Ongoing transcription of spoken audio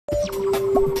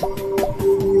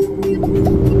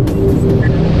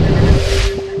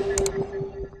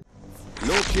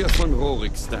Lokier von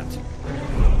Rorikstadt.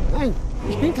 Nein,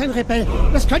 ich bin kein Rebell.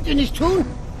 Das könnt ihr nicht tun.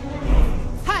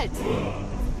 Halt!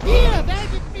 Ihr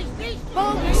werdet mich nicht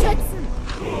Bogenschützen!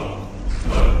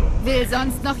 Will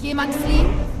sonst noch jemand fliehen?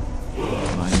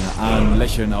 Meine Ahnen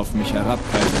lächeln auf mich herab,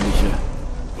 Kaiserliche.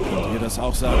 Könnt ihr das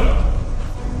auch sagen?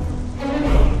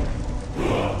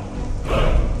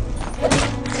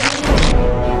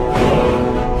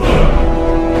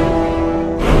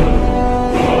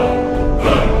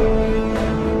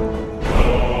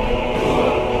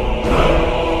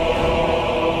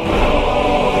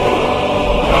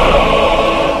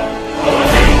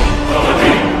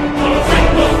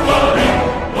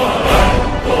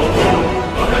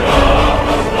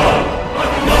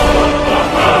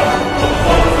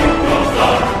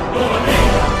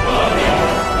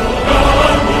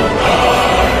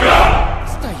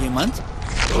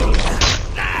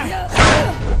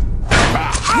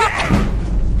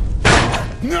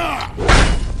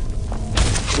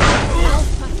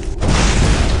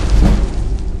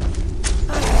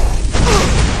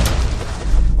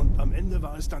 Und am Ende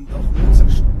war es dann doch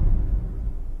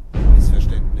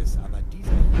Missverständnis, aber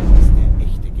dieser hier ist der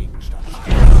echte Gegenstand. Es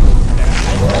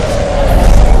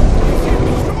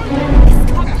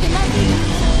kommt immer wieder.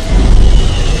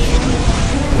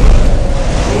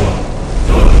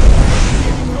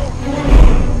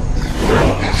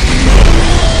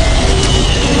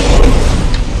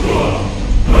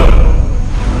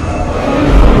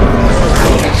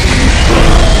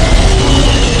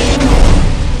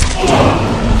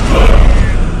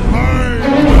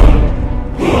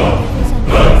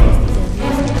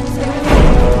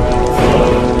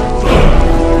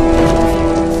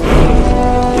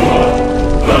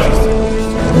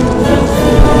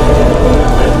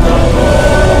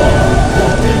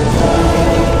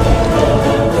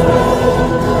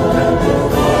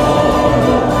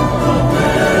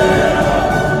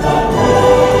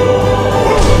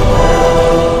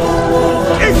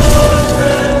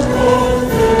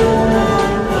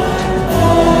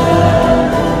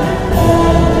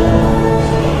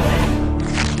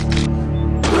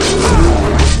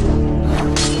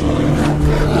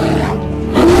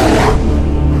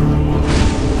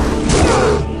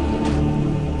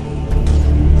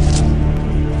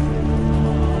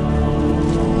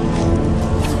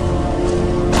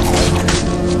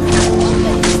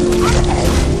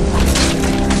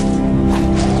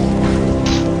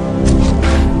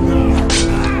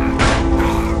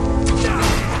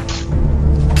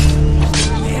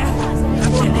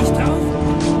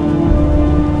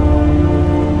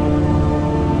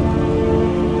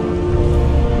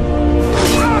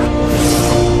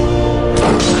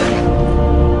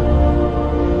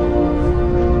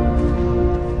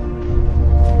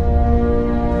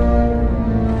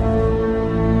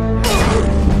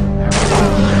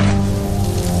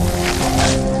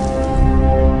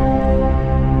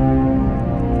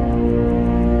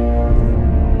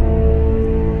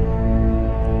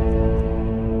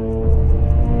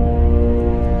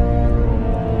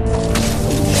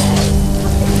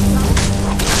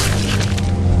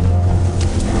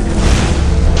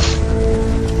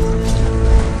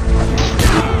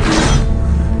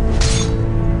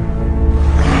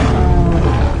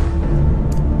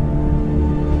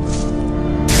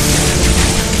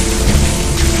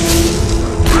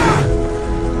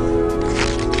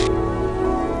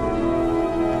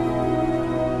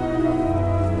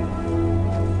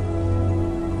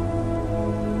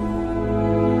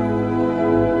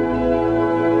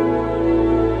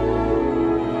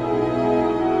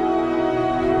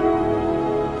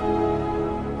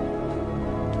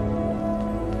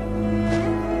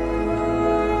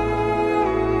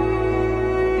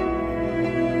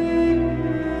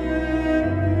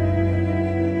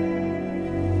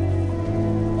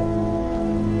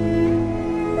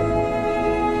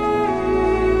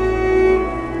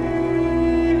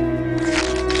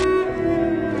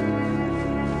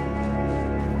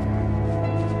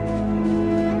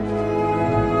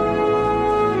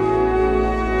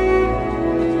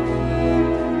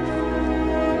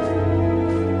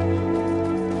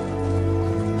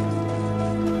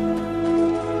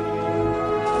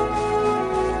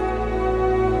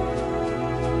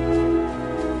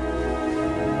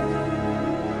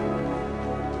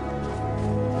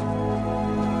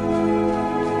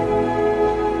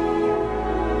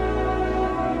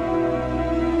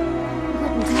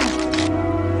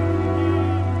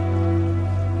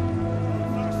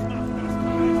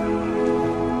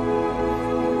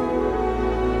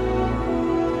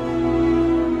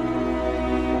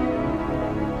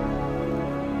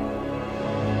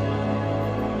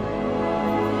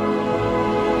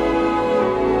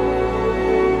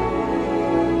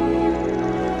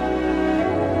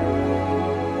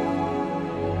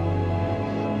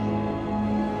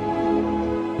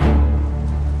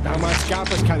 gab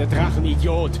es keine Drachen,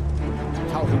 Idiot.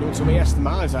 Sie tauchen nur zum ersten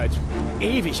Mal seit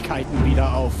Ewigkeiten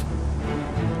wieder auf.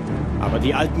 Aber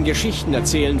die alten Geschichten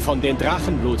erzählen von den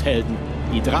Drachenbluthelden,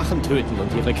 die Drachen töten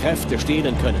und ihre Kräfte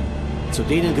stehlen können. Zu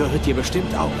denen gehört ihr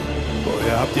bestimmt auch.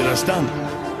 Woher habt ihr das dann?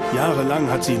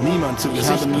 Jahrelang hat sie niemand zu Ich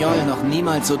Gesicht habe Mjol bekommen. noch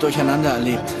niemals so durcheinander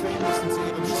erlebt.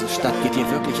 Diese Stadt geht hier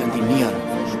wirklich an die Nieren.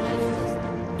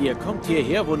 Ihr kommt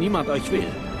hierher, wo niemand euch will.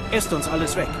 Esst uns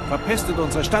alles weg, verpestet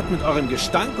unsere Stadt mit eurem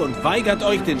Gestank und weigert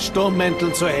euch, den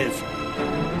Sturmmänteln zu helfen.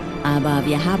 Aber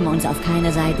wir haben uns auf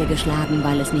keine Seite geschlagen,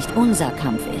 weil es nicht unser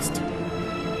Kampf ist.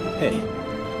 Hey,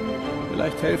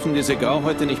 vielleicht helfen diese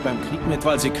Grauhäute nicht beim Krieg mit,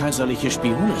 weil sie kaiserliche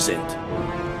Spione sind.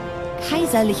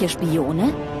 Kaiserliche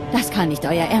Spione? Das kann nicht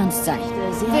euer Ernst sein.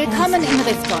 Willkommen in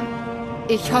Rifton.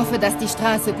 Ich hoffe, dass die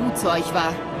Straße gut zu euch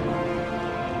war.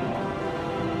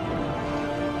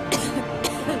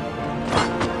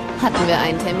 Hatten wir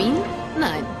einen Termin?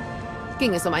 Nein.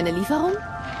 Ging es um eine Lieferung?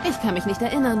 Ich kann mich nicht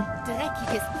erinnern.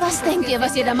 Dreckiges... Was denkt ihr,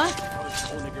 was ihr da macht?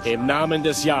 Im Namen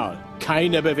des Jarl,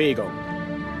 keine Bewegung.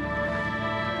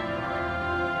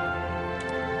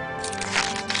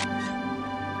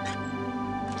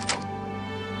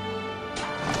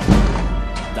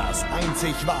 Das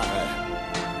einzig wahre.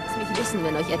 Lasst mich wissen,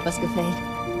 wenn euch etwas gefällt.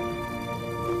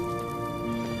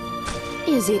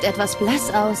 Ihr seht etwas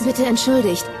blass aus. Bitte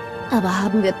entschuldigt. Aber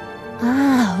haben wir...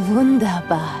 Ah,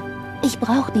 wunderbar. Ich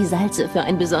brauche die Salze für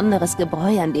ein besonderes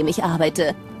Gebräu, an dem ich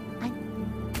arbeite.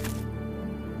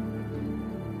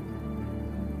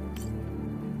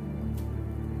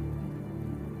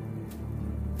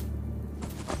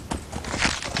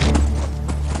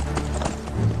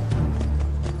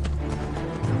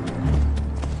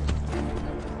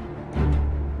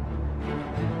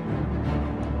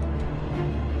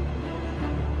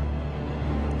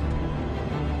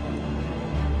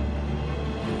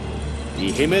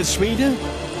 Die Himmelsschmiede?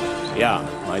 Ja,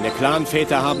 meine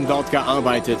Clanväter haben dort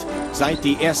gearbeitet, seit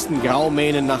die ersten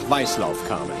Graumähnen nach Weißlauf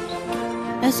kamen.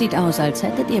 Es sieht aus, als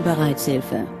hättet ihr bereits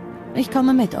Hilfe. Ich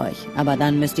komme mit euch, aber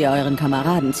dann müsst ihr euren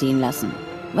Kameraden ziehen lassen.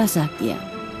 Was sagt ihr?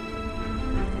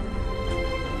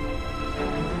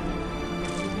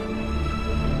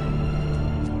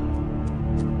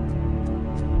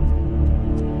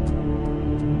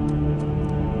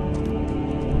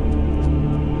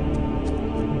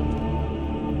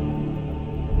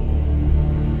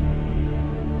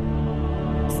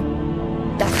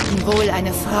 Wohl,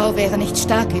 eine Frau wäre nicht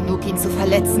stark genug, ihn zu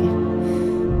verletzen.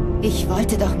 Ich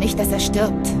wollte doch nicht, dass er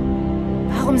stirbt.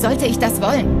 Warum sollte ich das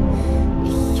wollen?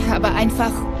 Ich habe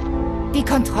einfach die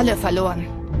Kontrolle verloren.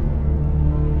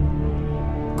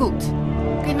 Gut,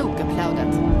 genug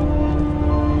geplaudert.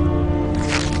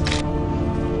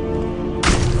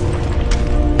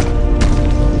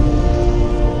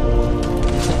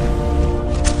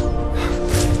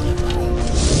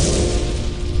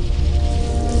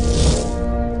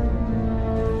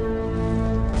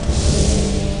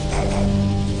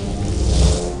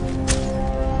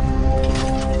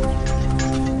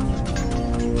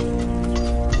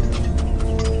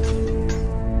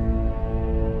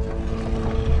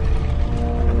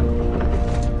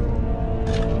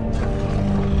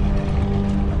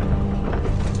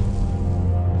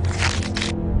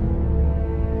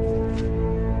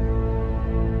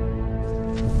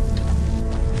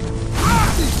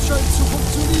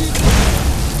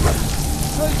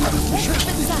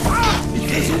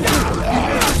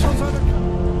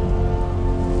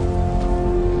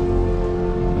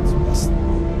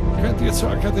 Könnt ihr zur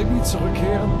Akademie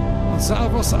zurückkehren und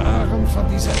Savos Aren von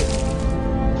dieser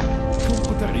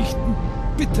unterrichten?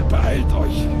 Bitte beeilt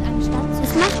euch.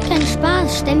 Es macht keinen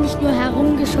Spaß, ständig nur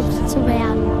herumgeschubst zu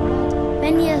werden.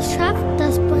 Wenn ihr es schafft,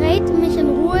 dass Braid mich in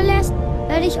Ruhe lässt,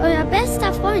 werde ich euer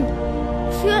bester Freund.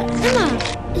 Für immer.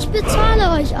 Ich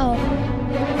bezahle euch auch.